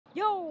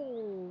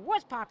Yo,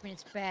 what's poppin'?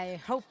 It's Bay.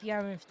 Hope you're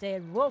having a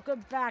day.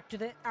 Welcome back to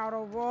the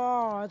Outer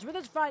Worlds. For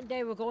this fine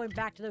day, we're going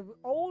back to the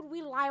old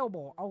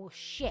reliable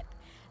ship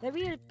that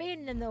we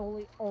abandoned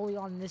early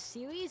on in this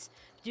series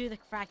due to the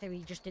fact that we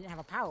just didn't have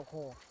a power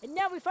core. And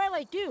now we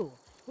finally do,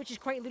 which is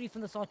quite literally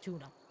from the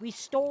Sawtuna. We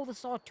stole the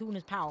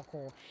Sawtuna's power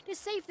core to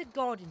save the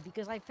garden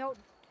because I felt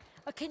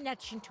a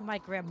connection to my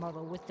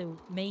grandmother with the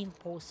main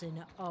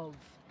person of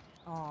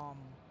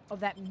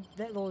that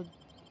little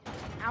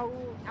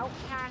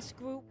outcast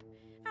group.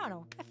 I don't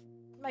know.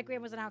 My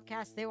grandma's an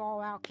outcast. They were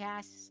all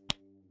outcasts.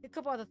 A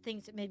couple other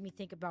things that made me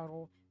think about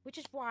all, which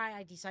is why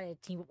I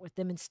decided to team up with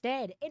them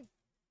instead. And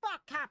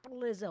fuck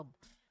capitalism.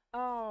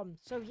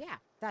 So yeah,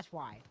 that's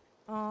why.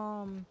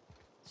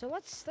 So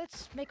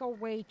let's make our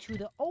way to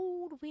the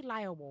old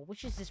reliable,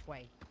 which is this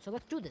way. So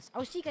let's do this.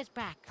 I'll see you guys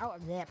back out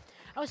there.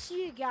 I'll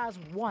see you guys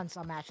once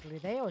I'm actually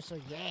there. So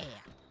yeah.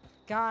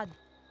 God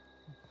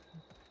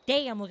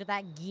damn, look at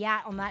that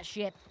yacht on that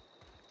ship.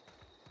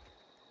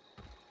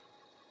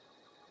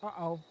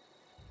 Uh-oh.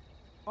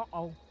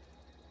 Uh-oh.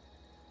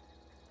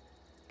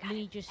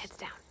 Heads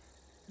down.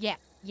 Yeah,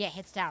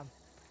 heads down.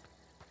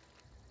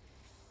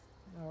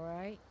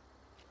 Alright.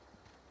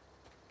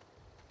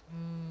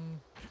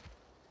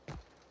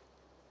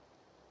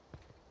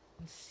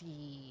 Let's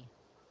see.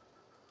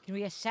 Can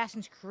we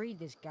Assassin's Creed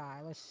this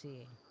guy? Let's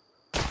see.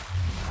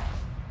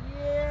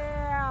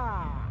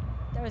 Yeah!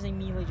 That was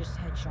immediately just a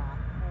headshot.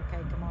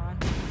 Okay, come on.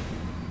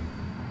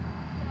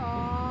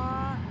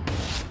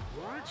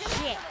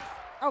 Shit!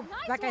 Oh,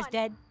 nice that guy's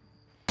dead.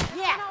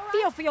 Yeah, right?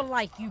 Feel for your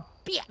life, you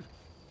bitch!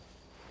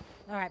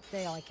 Alright,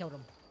 there, I killed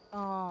him.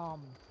 I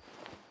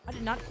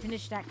did not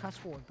finish that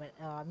cuss word, but,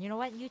 you know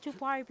what?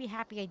 YouTube would be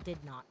happy I did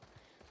not.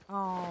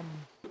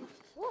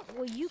 What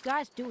were you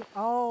guys doing?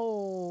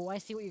 Oh, I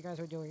see what you guys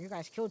were doing. You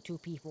guys killed 2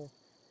 people.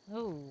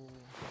 Oh.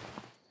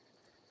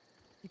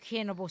 You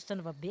cannibal son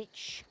of a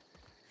bitch.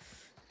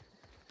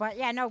 But,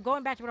 yeah, no,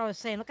 going back to what I was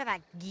saying, look at that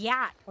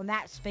yacht on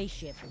that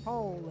spaceship.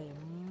 Holy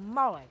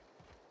moly.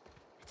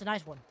 It's a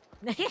nice one.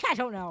 I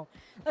don't know.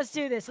 Let's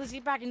do this. Let's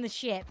get back in the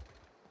ship.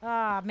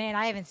 Ah, man,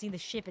 I haven't seen the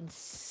ship in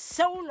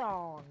so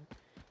long.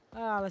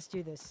 Let's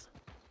do this.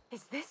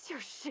 Is this your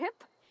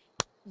ship?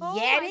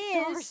 Yeah, it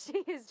is.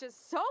 She is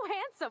just so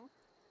handsome.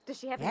 Does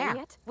she have a name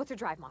yet? What's her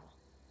drive model?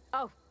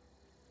 Oh,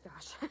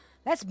 gosh.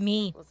 That's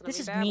me. This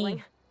is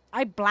me.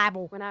 I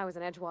blabble. When I was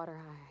in Edgewater,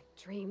 I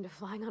dreamed of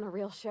flying on a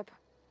real ship,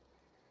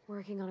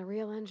 working on a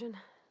real engine,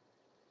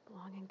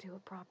 belonging to a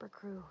proper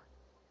crew.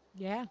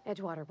 Yeah.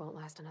 Edgewater won't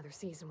last another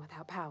season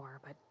without power,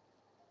 but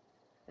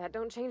that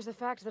don't change the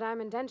fact that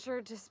I'm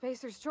indentured to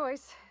Spacer's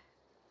Choice.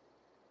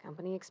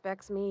 Company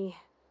expects me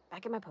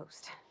back at my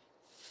post.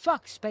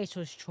 Fuck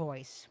Spacer's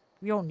Choice.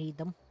 We don't need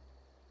them.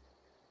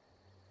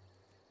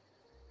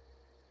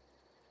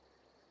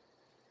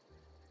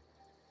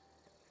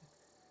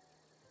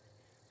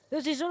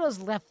 Those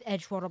others left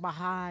Edgewater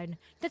behind.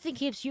 Nothing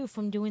keeps you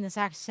from doing the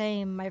exact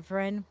same, my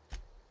friend.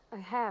 I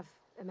have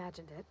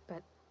imagined it,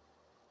 but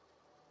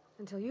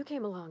until you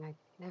came along, I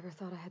never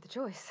thought I had the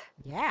choice.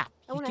 Yeah,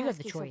 you do have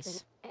the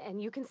choice.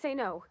 And you can say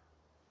no.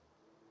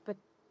 But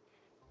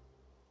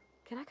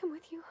can I come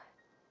with you?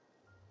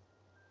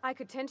 I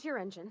could tend to your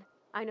engine.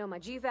 I know my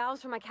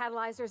G-valves from my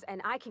catalyzers,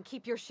 and I can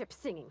keep your ship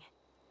singing.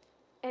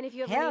 And if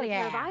you have any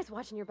pair of eyes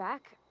watching your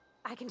back,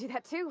 I can do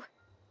that too.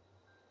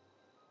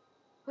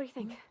 What do you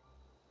think?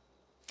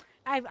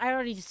 I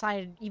already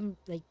decided, even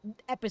like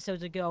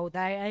episodes ago,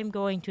 that I'm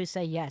going to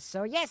say yes.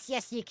 So yes,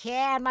 you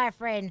can, my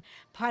friend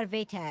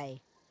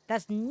Parvete.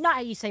 That's not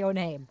how you say your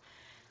name.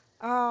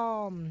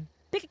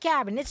 Pick a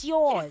cabin. It's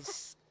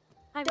yours.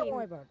 Yes. Don't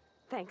worry about it.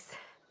 Thanks.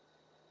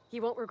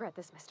 You won't regret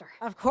this, mister.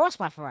 Of course,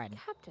 my friend.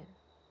 Captain.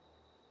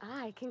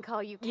 I can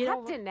call you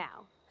Captain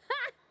now.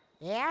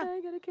 Yeah?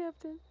 I got a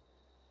captain.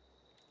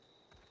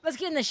 Let's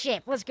get in the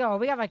ship. Let's go.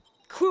 We have a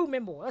crew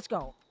member. Let's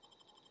go.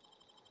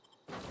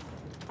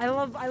 I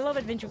love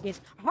adventure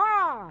games.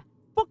 Ha!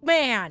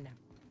 Bookman!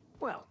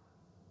 Well,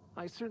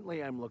 I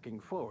certainly am looking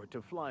forward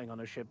to flying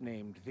on a ship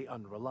named the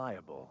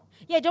Unreliable.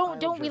 Yeah,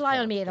 don't rely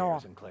on me at all.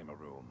 And claim a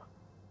room.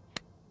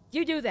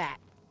 You do that.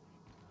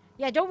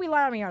 Yeah, don't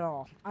rely on me at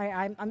all.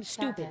 I'm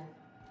stupid. Captain,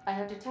 I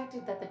have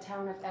detected that the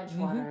town of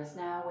Edgewater is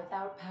now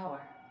without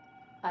power.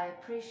 I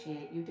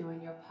appreciate you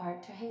doing your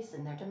part to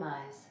hasten their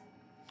demise.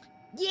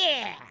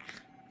 Yeah!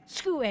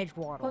 Screw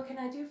Edgewater. What can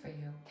I do for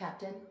you,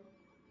 Captain?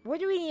 What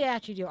do we need to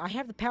actually do? I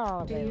have the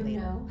power regulator. Do you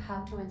know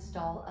how to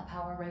install a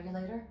power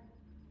regulator?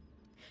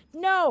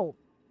 No!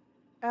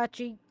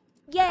 Actually,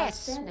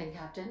 yes! Outstanding,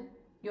 Captain.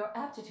 Your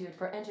aptitude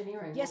for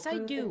engineering yes, will I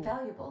prove do.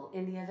 invaluable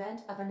in the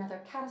event of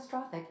another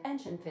catastrophic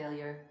engine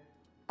failure.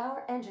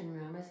 Our engine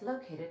room is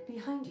located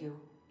behind you.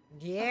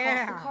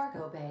 Yeah! Across the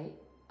cargo bay,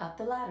 up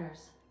the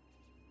ladders.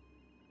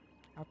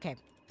 Okay.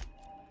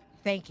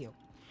 Thank you.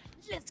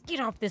 Let's get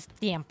off this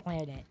damn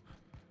planet.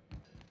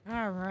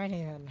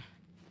 Alrighty then.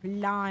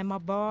 Fly, my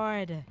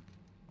bird.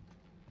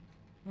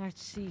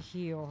 Let's see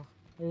here.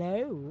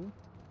 Hello?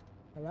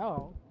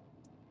 Hello?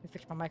 Let me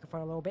fix my microphone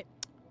a little bit.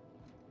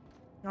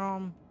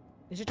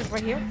 Is it just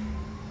right here?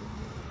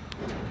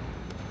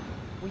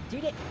 We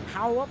did it.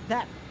 Power up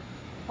that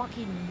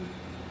fucking...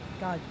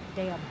 God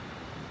damn.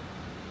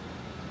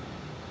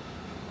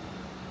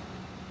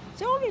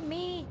 It's only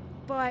me,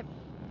 but...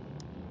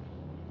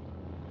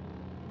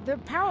 The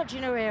power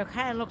generator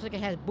kind of looks like it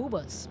has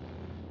boobas.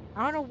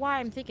 I don't know why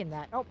I'm thinking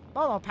that. Oh,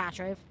 hello,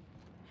 Patriv.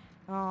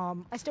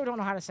 I still don't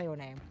know how to say your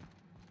name.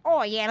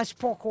 Oh, yeah, let's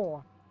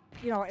parkour.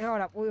 You know,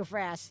 hold up real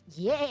fast.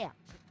 Yeah!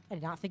 I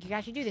did not think you could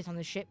actually do this on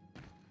this ship.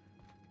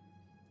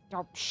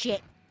 Oh,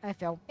 shit. I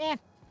fell.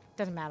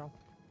 Doesn't matter.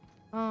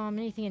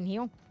 Anything in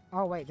here?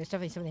 Oh, wait, there's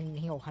definitely something in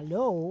here.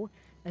 Hello?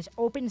 There's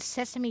open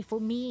sesame for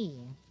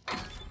me.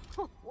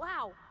 Oh,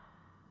 wow.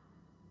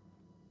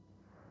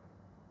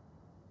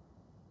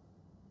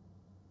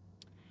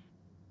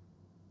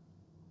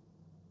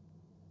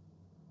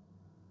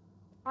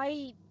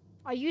 I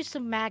used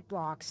some mag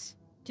blocks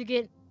to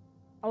get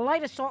a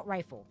light assault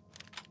rifle.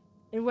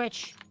 In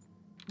which...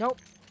 Nope.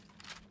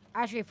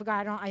 Actually, I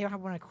forgot. I don't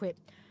have one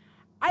equipped.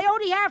 I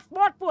only have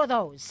multiple of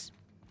those.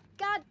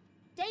 God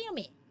damn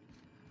it.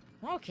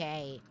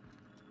 Okay.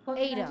 What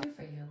can Ada. I do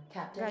for you, I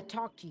Captain? gotta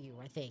talk to you,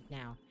 I think,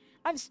 now.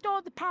 I've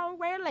stored the power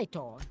regulator.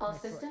 All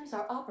systems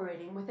are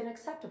operating within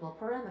acceptable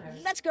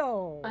parameters. Let's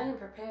go. I am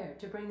prepared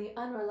to bring the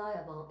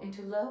unreliable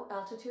into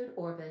low-altitude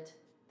orbit.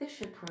 This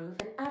should prove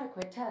an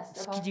adequate test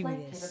of our Let's do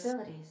flight this.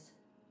 capabilities.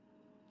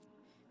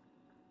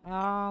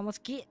 Let's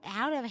get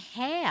out of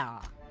here.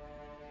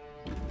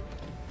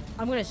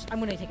 I'm gonna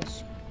take a...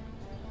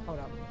 Hold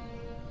up.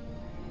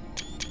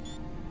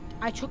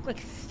 I took like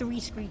 3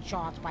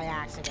 screenshots by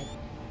accident.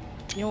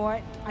 You know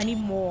what? I need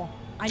more.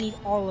 I need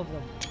all of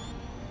them.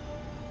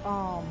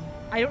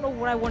 I don't know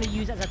what I want to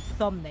use as a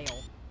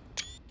thumbnail.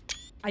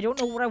 I don't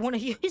know what I want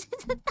to use as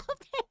a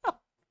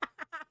thumbnail.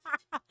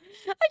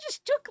 I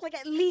just took like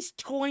at least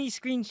 20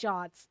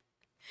 screenshots.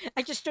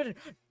 I just started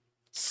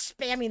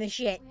spamming the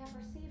shit. We have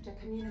received a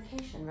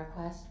communication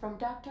request from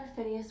Dr.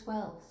 Phineas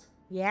Wells.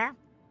 Yeah?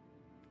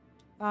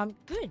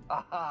 Good.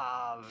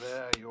 Ah,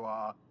 there you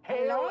are.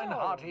 Hale and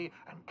hearty,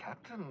 and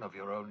captain of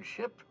your own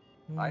ship.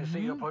 I see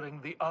you're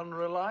putting the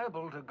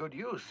unreliable to good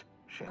use.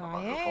 Shame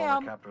about the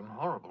former captain.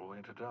 Horrible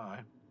way to die.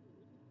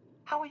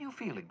 How are you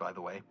feeling, by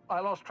the way? I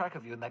lost track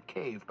of you in that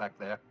cave back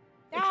there.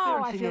 Oh,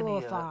 I Experiencing feel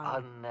any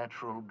fine.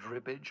 unnatural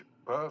drippage?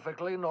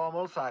 Perfectly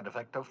normal side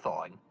effect of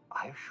thawing,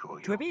 I assure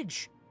you.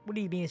 Drippage? What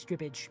do you mean it's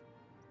drippage?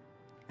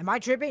 Am I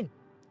tripping?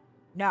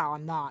 No,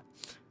 I'm not.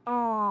 You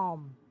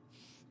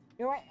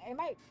know what? Am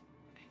I...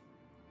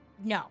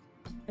 No.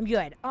 I'm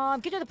good.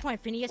 Get to the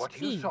point, Phineas, What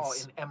please. you saw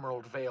in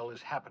Emerald Vale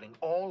is happening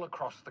all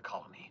across the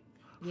colony.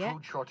 Yeah.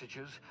 Food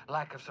shortages,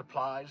 lack of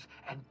supplies,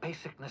 and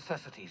basic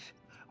necessities.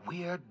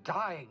 We're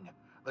dying.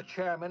 The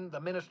chairman, the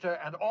minister,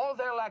 and all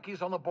their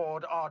lackeys on the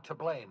board are to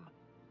blame.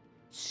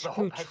 The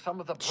Hope has some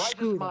of the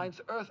brightest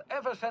minds Earth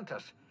ever sent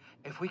us.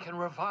 If we can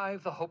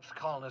revive the Hope's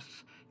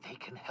colonists, they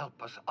can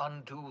help us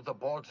undo the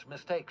board's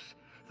mistakes.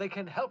 They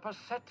can help us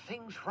set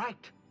things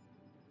right.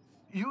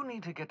 You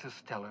need to get to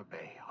Stellar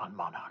Bay on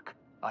Monarch.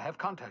 I have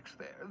contacts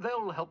there.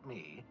 They'll help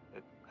me,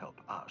 help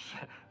us,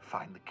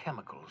 find the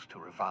chemicals to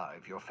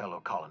revive your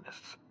fellow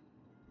colonists.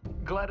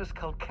 Gladys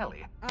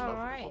Culkelly,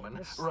 lovely woman,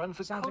 runs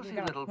a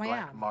cozy little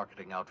black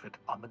marketing outfit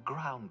on the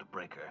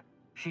Groundbreaker.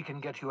 She can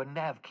get you a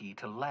nav key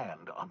to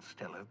land on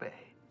Stellar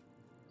Bay.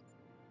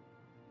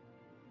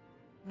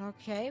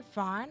 Okay,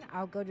 fine.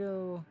 I'll go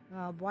to...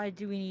 why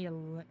do we need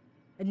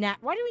a nav...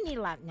 Why do we need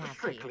a nav key?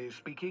 Strictly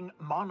speaking,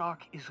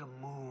 Monarch is a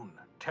moon,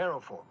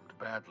 terraformed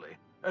badly,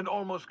 and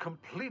almost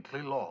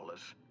completely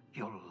lawless.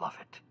 You'll love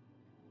it.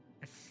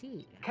 I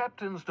see.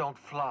 Captains don't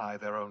fly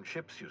their own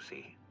ships, you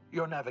see.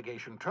 Your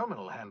navigation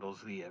terminal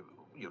handles the,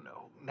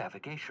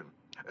 navigation.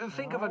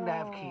 Think of a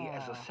nav key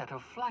as a set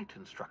of flight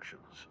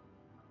instructions.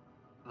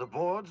 The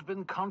board's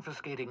been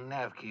confiscating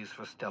nav keys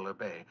for Stellar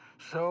Bay,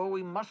 so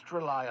we must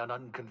rely on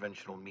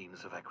unconventional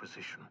means of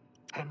acquisition.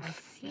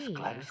 Hence, Miss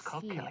Gladys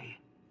Culkelly.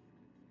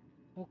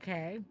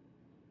 Okay.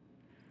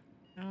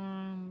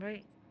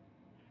 Right.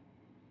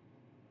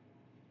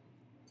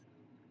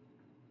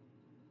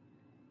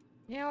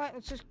 You know what?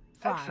 Let's just...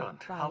 Fine.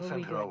 Excellent. Fine. I'll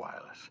send her a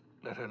wireless.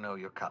 Let her know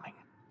you're coming.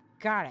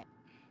 Got it.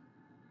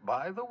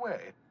 By the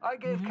way, I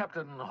gave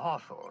Captain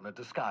Hawthorne a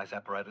disguise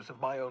apparatus of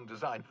my own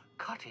design.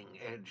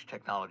 Cutting-edge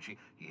technology,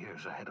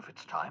 years ahead of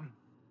its time.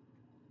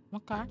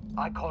 Okay.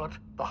 I call it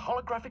the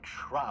holographic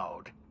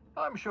shroud.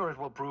 I'm sure it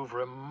will prove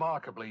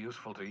remarkably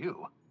useful to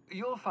you.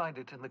 You'll find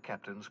it in the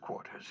captain's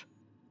quarters.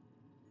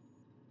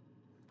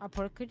 I'll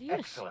put it good use.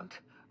 Excellent.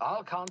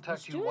 I'll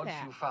contact you once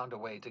that. you've found a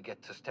way to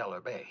get to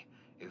Stellar Bay.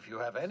 If you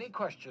have any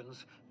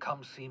questions,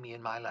 come see me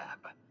in my lab.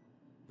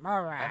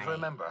 All right. And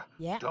remember,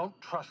 don't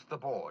trust the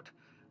board.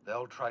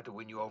 They'll try to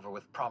win you over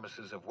with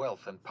promises of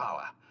wealth and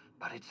power,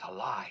 but it's a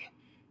lie.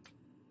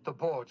 The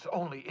board's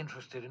only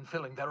interested in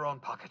filling their own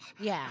pockets.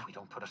 Yeah. If we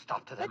don't put a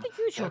stop to them, the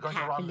usual they're going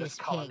to run this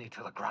capitalist colony pig.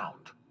 to the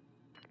ground.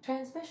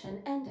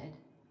 Transmission ended.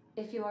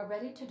 If you are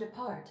ready to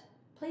depart,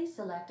 please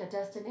select a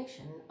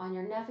destination on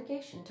your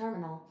navigation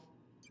terminal.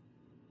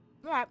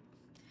 Right.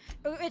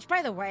 It's,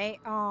 by the way,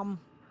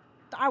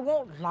 I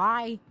won't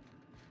lie.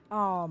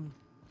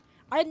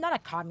 I'm not a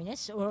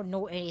communist or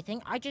know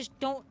anything. I just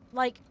don't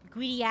like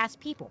greedy ass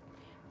people.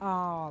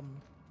 I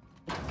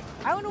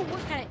don't know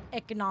what kind of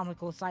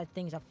economical side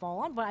things I fall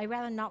on, but I'd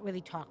rather not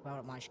really talk about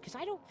it much because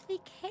I don't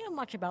really care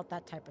much about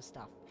that type of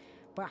stuff.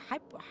 But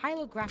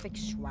holographic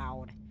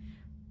shroud.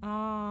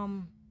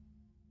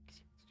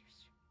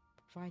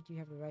 Provide you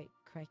have the right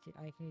corrected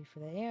icon for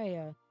the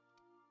area.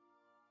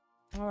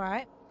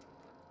 Alright.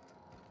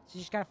 So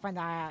you just gotta find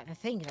the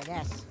thing, I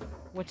guess.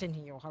 What's in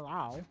here?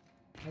 Hello?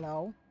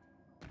 Hello?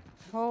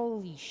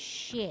 Holy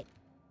shit.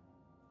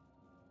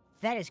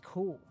 That is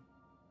cool.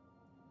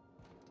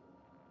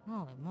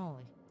 Holy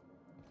moly.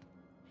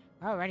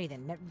 Alrighty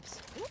then.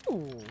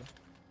 Ooh.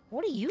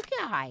 What are you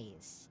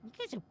guys? You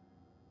guys are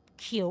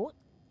cute.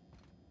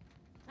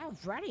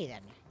 Alrighty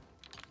then.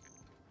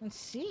 Let's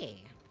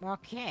see.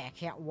 Okay, I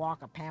can't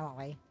walk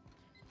apparently.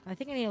 I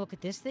think I need to look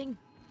at this thing.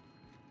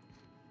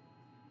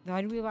 The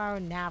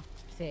unreliable nav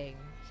thing.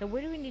 So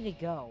where do we need to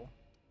go?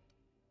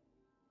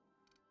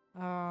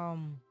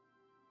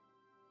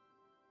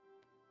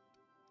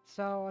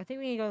 So I think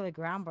we need to go to the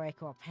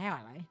Groundbreaker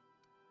apparently.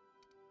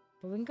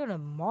 But we can go to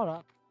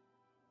Moloch.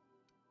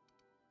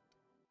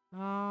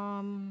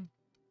 I'm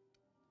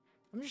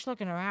just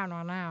looking around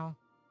right now.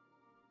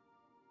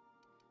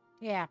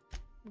 Yeah,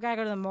 we gotta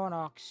go to the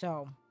Monarch,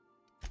 so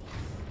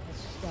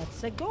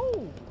that's a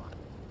go.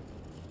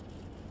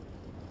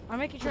 I'm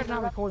making sure it's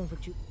not recording for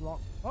too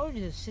long. Oh, it's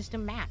a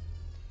system map.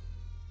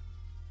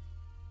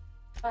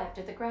 Arrived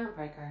at the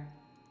Groundbreaker.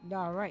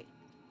 Alright.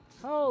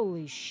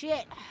 Holy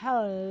shit.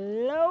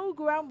 Hello,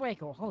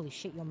 Groundbreaker. Holy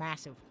shit, you're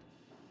massive.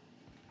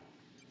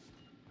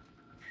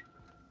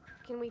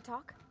 Can we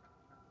talk?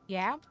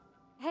 Yeah?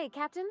 Hey,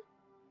 Captain.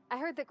 I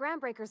heard that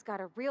Groundbreaker's got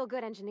a real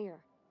good engineer.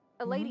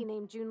 A lady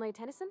named Junlei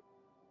Tennyson?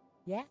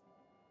 Yeah?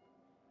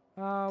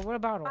 What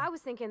about her? I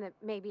was thinking that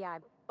maybe I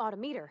ought to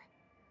meet her.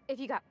 If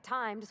you got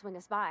time to swing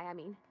us by, I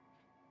mean.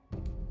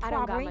 I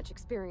don't got Probably. much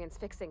experience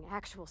fixing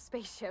actual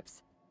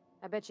spaceships.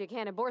 I bet you a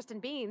can of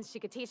Borston beans she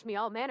could teach me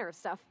all manner of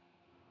stuff.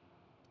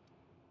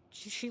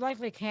 She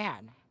likely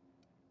can.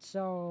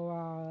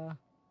 So,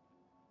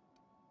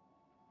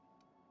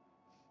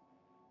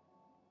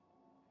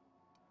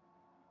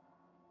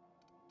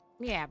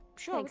 yeah,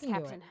 sure, Thanks, we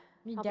can Captain.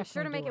 do it. I'll be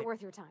sure to make it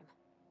worth your time.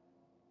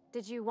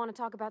 Did you want to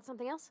talk about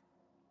something else?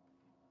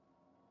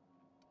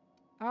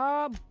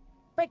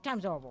 Break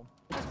time's over.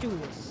 Let's do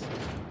this.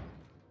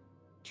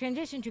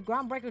 Transition to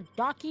Groundbreaker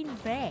Docking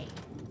Bay.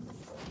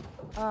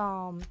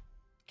 Can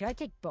I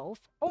take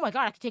both? Oh my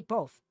god, I can take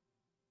both.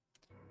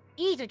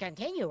 Easy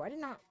continue. I did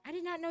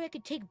not know I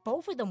could take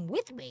both of them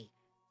with me.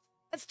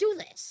 Let's do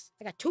this.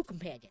 I got 2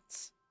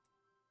 companions.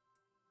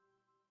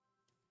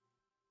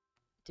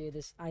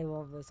 Dude, I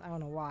love this. I don't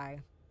know why.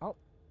 Oh.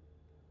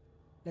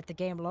 Let the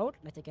game load.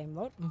 Let the game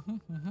load.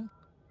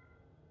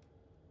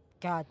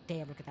 God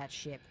damn, look at that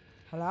ship.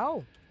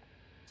 Hello?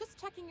 Just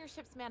checking your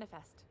ship's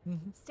manifest.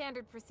 Mhm.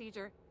 Standard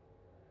procedure.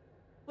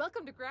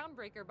 Welcome to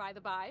Groundbreaker, by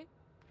the by.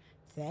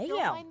 Thank Don't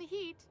you. mind the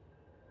heat.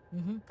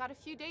 Mm-hmm. Got a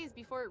few days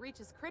before it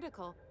reaches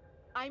critical.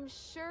 I'm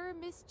sure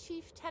Miss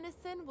Chief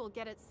Tennyson will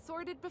get it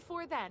sorted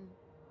before then.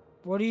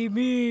 What do you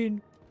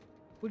mean?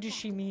 What does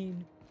she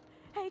mean?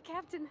 Hey,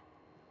 Captain.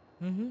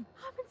 Mm-hmm.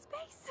 I'm in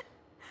space.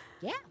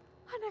 Yeah.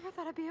 I never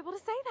thought I'd be able to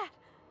say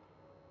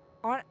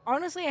that.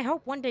 Honestly, I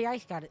hope one day I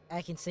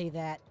can say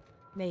that.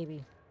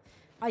 Maybe.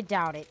 I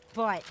doubt it,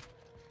 but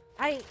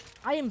I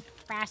am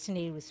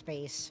fascinated with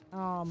space.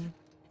 I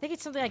think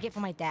it's something I get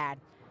from my dad.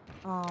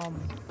 I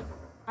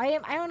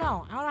don't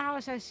know how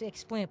else to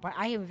explain it, but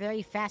I am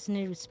very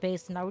fascinated with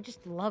space, and I would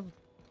just love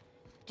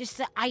just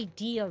the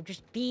idea of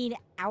just being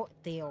out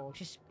there,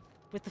 just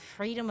with the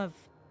freedom of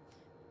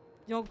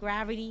no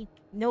gravity,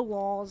 no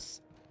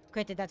walls.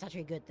 Granted, that's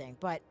actually a good thing,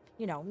 but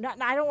you know,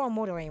 I don't want to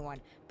murder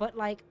anyone, but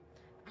like,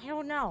 I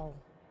don't know.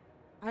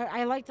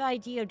 I like the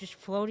idea of just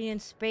floating in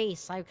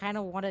space. I kind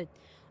of want to,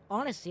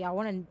 honestly, I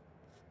want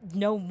to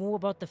know more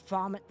about the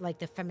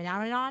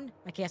phenomenon.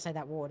 I can't say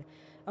that word.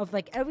 Of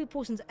like every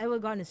person's ever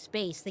gone to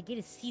space, they get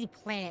to see the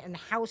planet and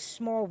how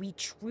small we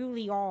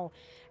truly are,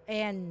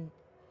 and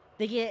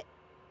they get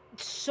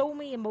so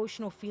many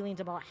emotional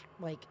feelings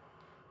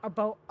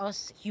about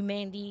us,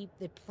 humanity,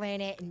 the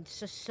planet, and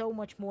so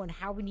much more, and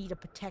how we need to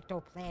protect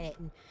our planet.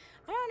 And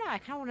I don't know. I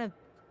kind of want to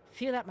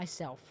feel that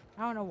myself.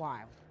 I don't know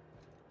why.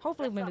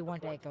 Hopefully, maybe one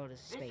day I go to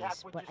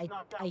space, but I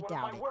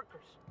doubt it.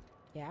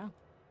 Yeah.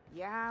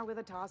 Yeah, with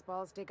a toss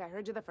ball stick. I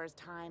heard you the first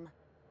time.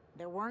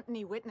 There weren't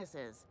any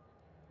witnesses.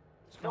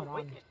 What's No going on?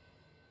 witness.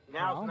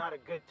 Now's Hello? not a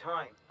good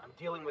time. I'm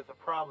dealing with a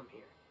problem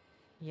here.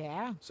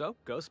 Yeah. So,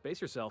 go space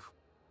yourself.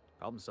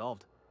 Problem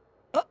solved.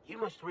 You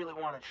must really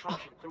want to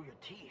truncheon through your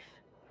teeth.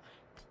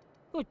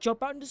 Go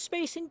jump out into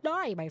space and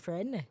die, my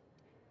friend.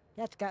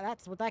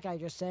 That's what that guy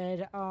just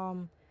said. Let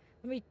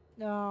me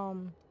Do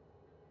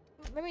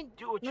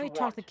what let you me talk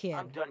want. to the kid.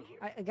 I'm done here.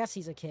 I guess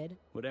he's a kid.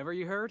 Whatever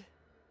you heard,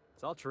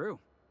 it's all true.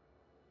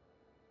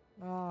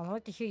 I'd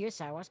like to hear your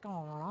side. What's going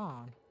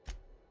on?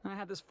 I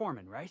had this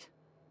foreman, right?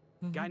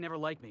 Mhm. Guy never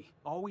liked me,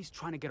 always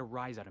trying to get a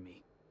rise out of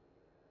me.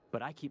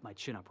 But I keep my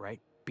chin up, right?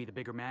 Be the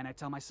bigger man, I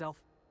tell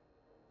myself.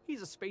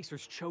 He's a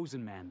Spacer's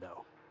chosen man,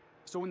 though.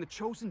 So when the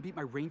Chosen beat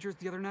my Rangers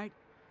the other night,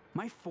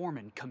 my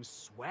foreman comes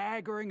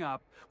swaggering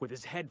up with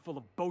his head full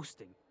of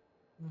boasting.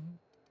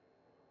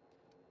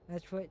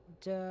 That's what,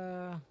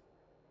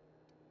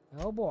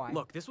 oh boy.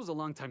 Look, this was a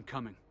long time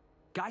coming.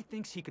 Guy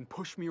thinks he can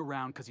push me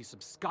around because he's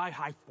some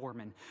sky-high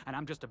foreman, and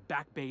I'm just a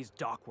back bay's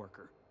dock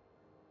worker.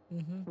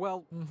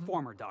 Well,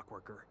 former dock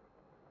worker.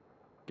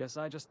 Guess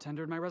I just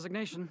tendered my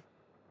resignation.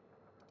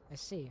 I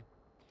see.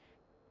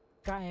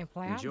 Got any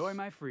plans? Enjoy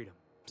my freedom.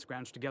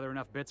 Scrounged together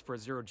enough bits for a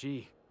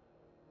 0G.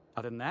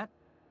 Other than that,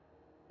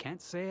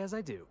 can't say as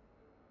I do.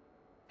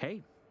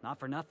 Hey, not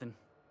for nothing,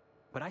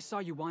 but I saw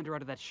you wander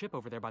out of that ship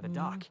over there by the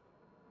dock.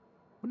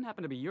 Wouldn't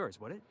happen to be yours,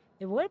 would it?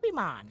 It would be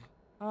mine.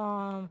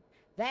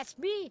 That's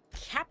me,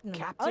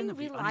 Captain Of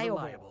the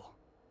Unreliable.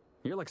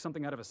 You're like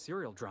something out of a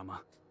serial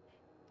drama.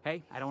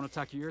 Hey, I don't want to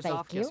talk your ears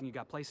off, guessing you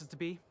got places to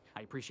be.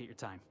 I appreciate your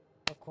time.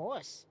 Of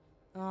course.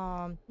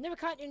 Never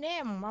caught your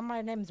name.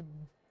 My name's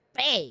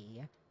Bay.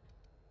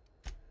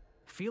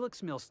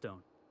 Felix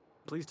Millstone.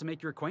 Pleased to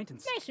make your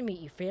acquaintance. Nice to meet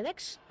you,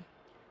 Felix.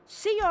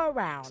 See you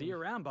around. See you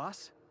around,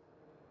 boss.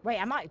 Wait,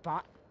 I'm not your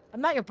boss.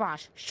 I'm not your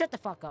boss. Shut the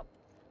fuck up.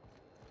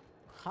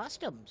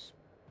 Customs.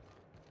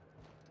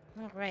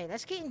 All right,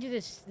 let's get into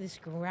this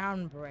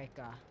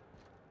groundbreaker.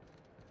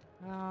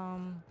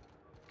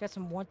 Got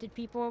some wanted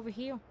people over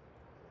here.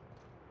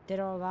 Dead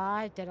or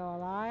alive? Dead or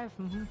alive?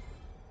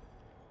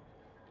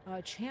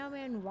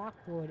 Chairman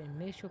Rockwood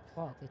and Mr.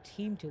 Clark, the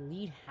team to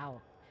lead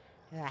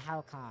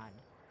Halcon.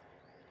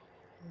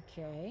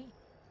 Okay.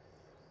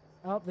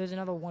 Oh, there's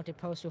another wanted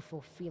poster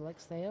for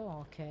Felix there.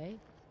 Okay.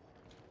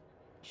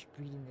 Just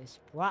reading this.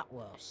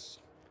 Bratwurst.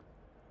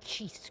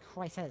 Jesus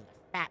Christ, that is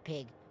a fat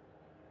pig.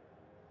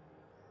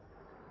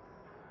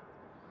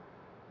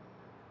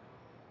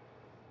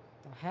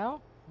 The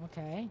hell?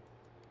 Okay.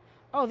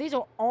 Oh, these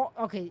are all...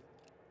 Okay.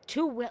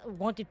 2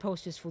 wanted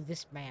posters for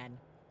this man.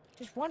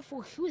 Just one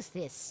for... Who is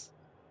this?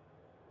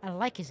 I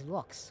like his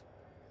looks.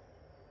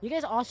 You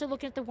guys also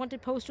looking at the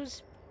wanted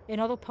posters?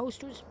 And other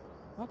posters?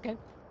 Okay.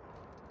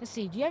 Let's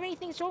see. Do you have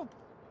anything, sir?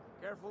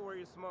 Careful where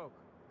you smoke.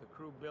 The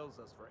crew bills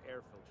us for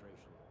air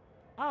filtration.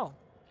 Oh,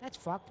 that's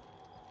fucked.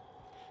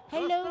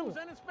 Hello. Customs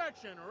and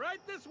inspection, right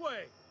this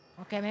way.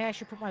 Okay, maybe I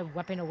should put my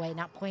weapon away,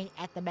 not point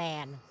at the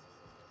man.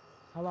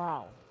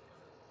 Hello.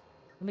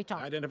 Let me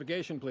talk.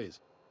 Identification,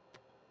 please.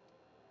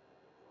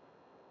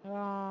 It's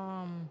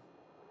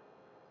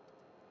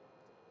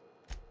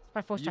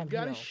my first time You've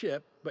got here. a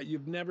ship, but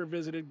you've never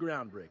visited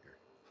Groundbreaker.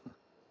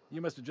 You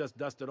must have just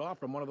dusted off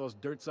from one of those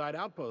dirt side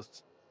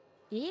outposts.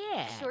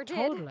 Yeah, Sure did.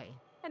 totally.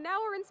 And now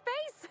we're in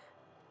space.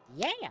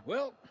 Yeah.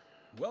 Well,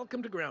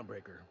 welcome to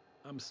Groundbreaker.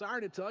 I'm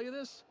sorry to tell you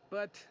this,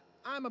 but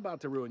I'm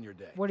about to ruin your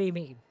day. What do you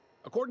mean?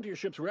 According to your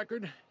ship's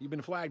record, you've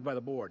been flagged by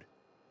the board.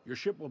 Your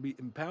ship will be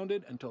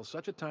impounded until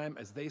such a time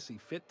as they see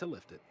fit to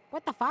lift it.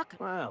 What the fuck?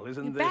 Well,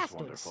 isn't You this bastards.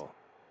 wonderful?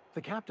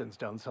 The captain's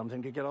done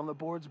something to get on the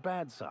board's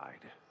bad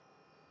side.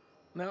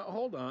 Now,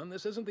 hold on.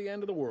 This isn't the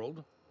end of the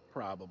world.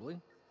 Probably.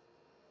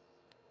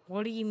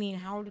 What do you mean?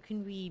 How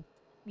can we,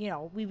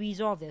 we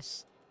resolve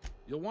this?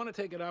 You'll want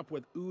to take it up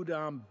with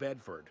Udom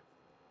Bedford,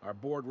 our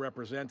board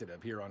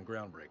representative here on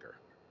Groundbreaker.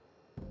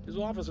 His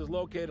office is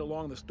located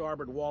along the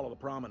starboard wall of the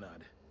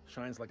promenade.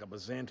 Shines like a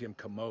Byzantium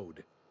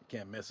commode. You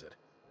can't miss it.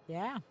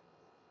 Yeah.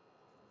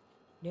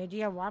 Any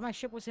idea why my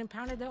ship was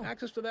impounded, though?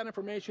 Access to that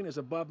information is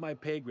above my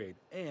pay grade,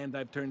 and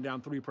I've turned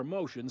down 3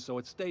 promotions, so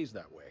it stays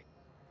that way.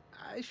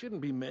 I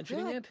shouldn't be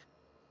mentioning Good. it,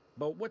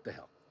 but what the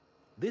hell?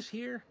 This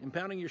here,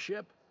 impounding your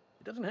ship,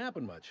 it doesn't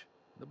happen much.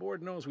 The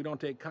board knows we don't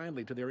take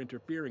kindly to their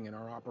interfering in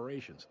our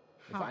operations.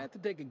 If I had to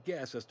take a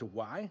guess as to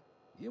why,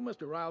 you must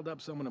have riled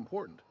up someone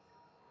important.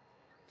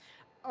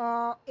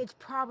 It's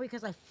probably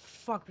because I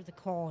fucked with the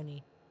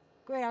colony.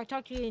 Great, I'll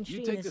talk to you and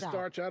You straighten take this the out.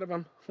 starch out of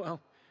them, well,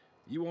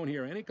 you won't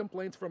hear any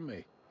complaints from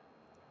me.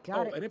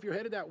 Got it. And if you're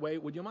headed that way,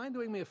 would you mind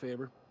doing me a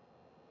favor?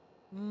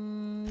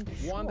 Sure.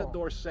 Wanda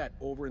Dorset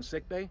over in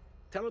sickbay,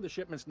 tell her the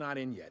shipment's not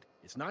in yet.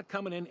 It's not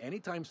coming in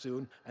anytime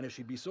soon, and if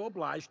she'd be so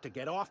obliged to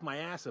get off my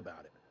ass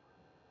about it.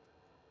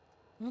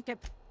 Okay,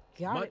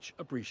 got it. Much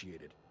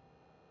appreciated.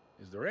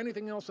 Is there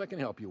anything else I can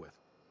help you with?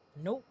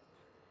 Nope.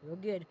 Real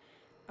good.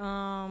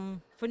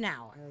 For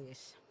now, at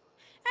least.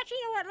 Actually,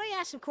 you know what? Let me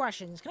ask some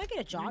questions. Can I get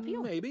a job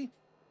here? Maybe.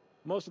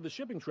 Most of the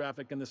shipping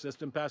traffic in the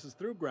system passes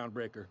through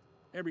Groundbreaker.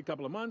 Every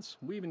couple of months,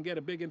 we even get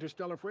a big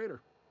interstellar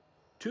freighter.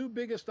 2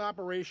 biggest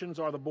operations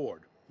are the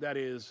board. That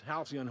is,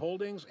 Halcyon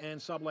Holdings and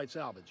Sublight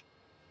Salvage.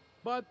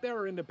 But there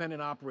are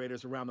independent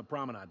operators around the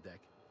promenade deck.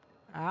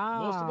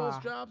 Most of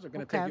those jobs are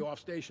going to take you off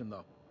station,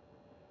 though.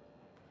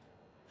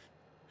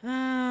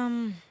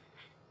 I'm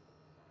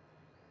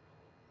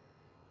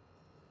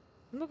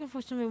looking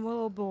for something a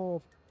little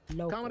more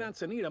local. Commandant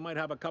Sanita might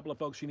have a couple of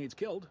folks she needs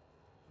killed.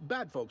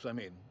 Bad folks, I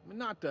mean.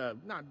 Not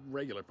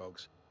regular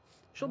folks.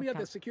 She'll be at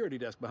the security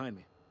desk behind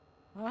me.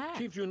 All right.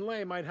 Chief Jun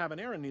Lei might have an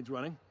errand needs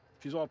running.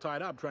 She's all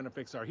tied up trying to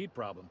fix our heat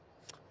problem.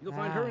 You'll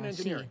find her in I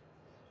see. engineering.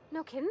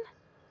 No kidding?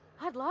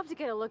 I'd love to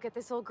get a look at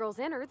this old girl's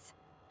innards.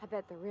 I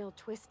bet they're real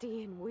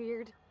twisty and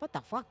weird. What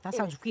the fuck? That In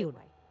a sounds good weird.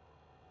 way.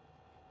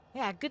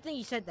 Yeah, good thing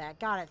you said that.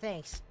 Got it,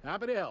 thanks.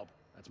 Happy to help.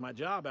 That's my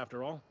job,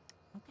 after all.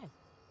 Okay.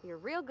 You're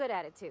real good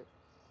at it, too.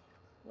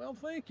 Well,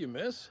 thank you,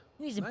 miss.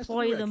 He's Nice to be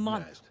employee of the month.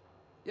 recognized.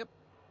 Yep.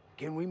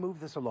 Can we move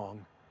this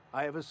along?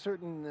 I have a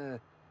certain,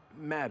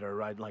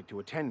 matter I'd like to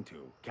attend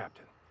to,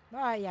 Captain.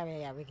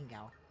 Yeah, we can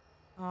go.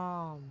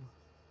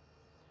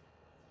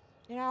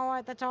 You know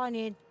what? That's all I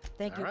need.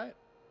 Thank you. All right.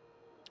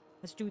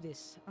 Let's do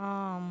this.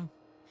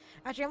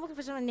 Actually, I'm looking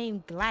for someone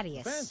named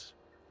Gladius. Fence.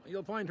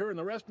 You'll find her in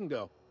the rest and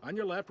go. On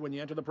your left when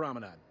you enter the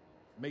promenade.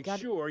 Make Got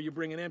it. sure you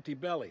bring an empty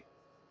belly.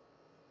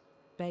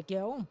 Thank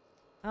you.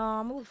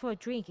 I'm looking for a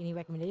drink. Any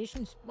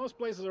recommendations? Most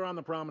places are on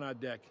the promenade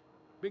deck.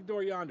 Big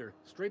door yonder,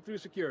 straight through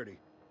security.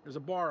 There's a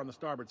bar on the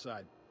starboard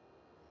side.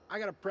 I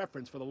got a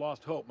preference for the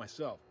Lost Hope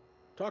myself.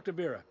 Talk to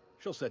Vera.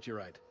 She'll set you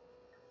right.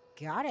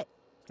 Got it.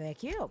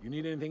 Thank you. You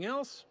need anything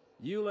else?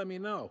 You let me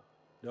know.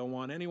 Don't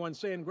want anyone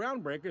saying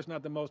Groundbreaker's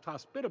not the most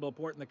hospitable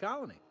port in the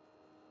colony.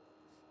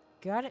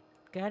 Got it.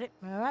 Got it.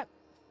 All right.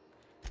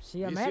 See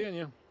you, Be man. seeing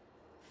you.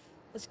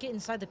 Let's get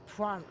inside the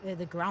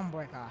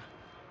Groundbreaker.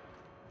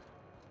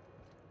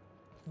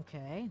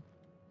 Okay.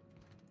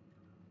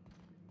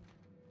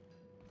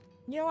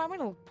 You know, I'm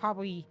gonna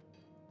probably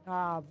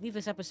leave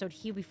this episode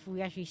here before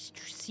we actually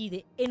see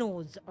the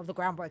innards of the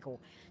Groundbreaker.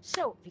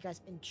 So, if you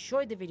guys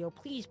enjoyed the video,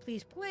 please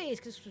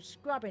consider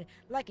subscribing,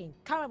 liking,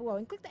 comment below,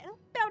 and click that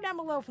bell down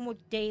below for more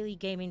daily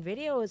gaming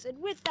videos.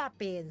 And with that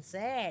being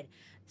said,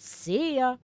 see ya!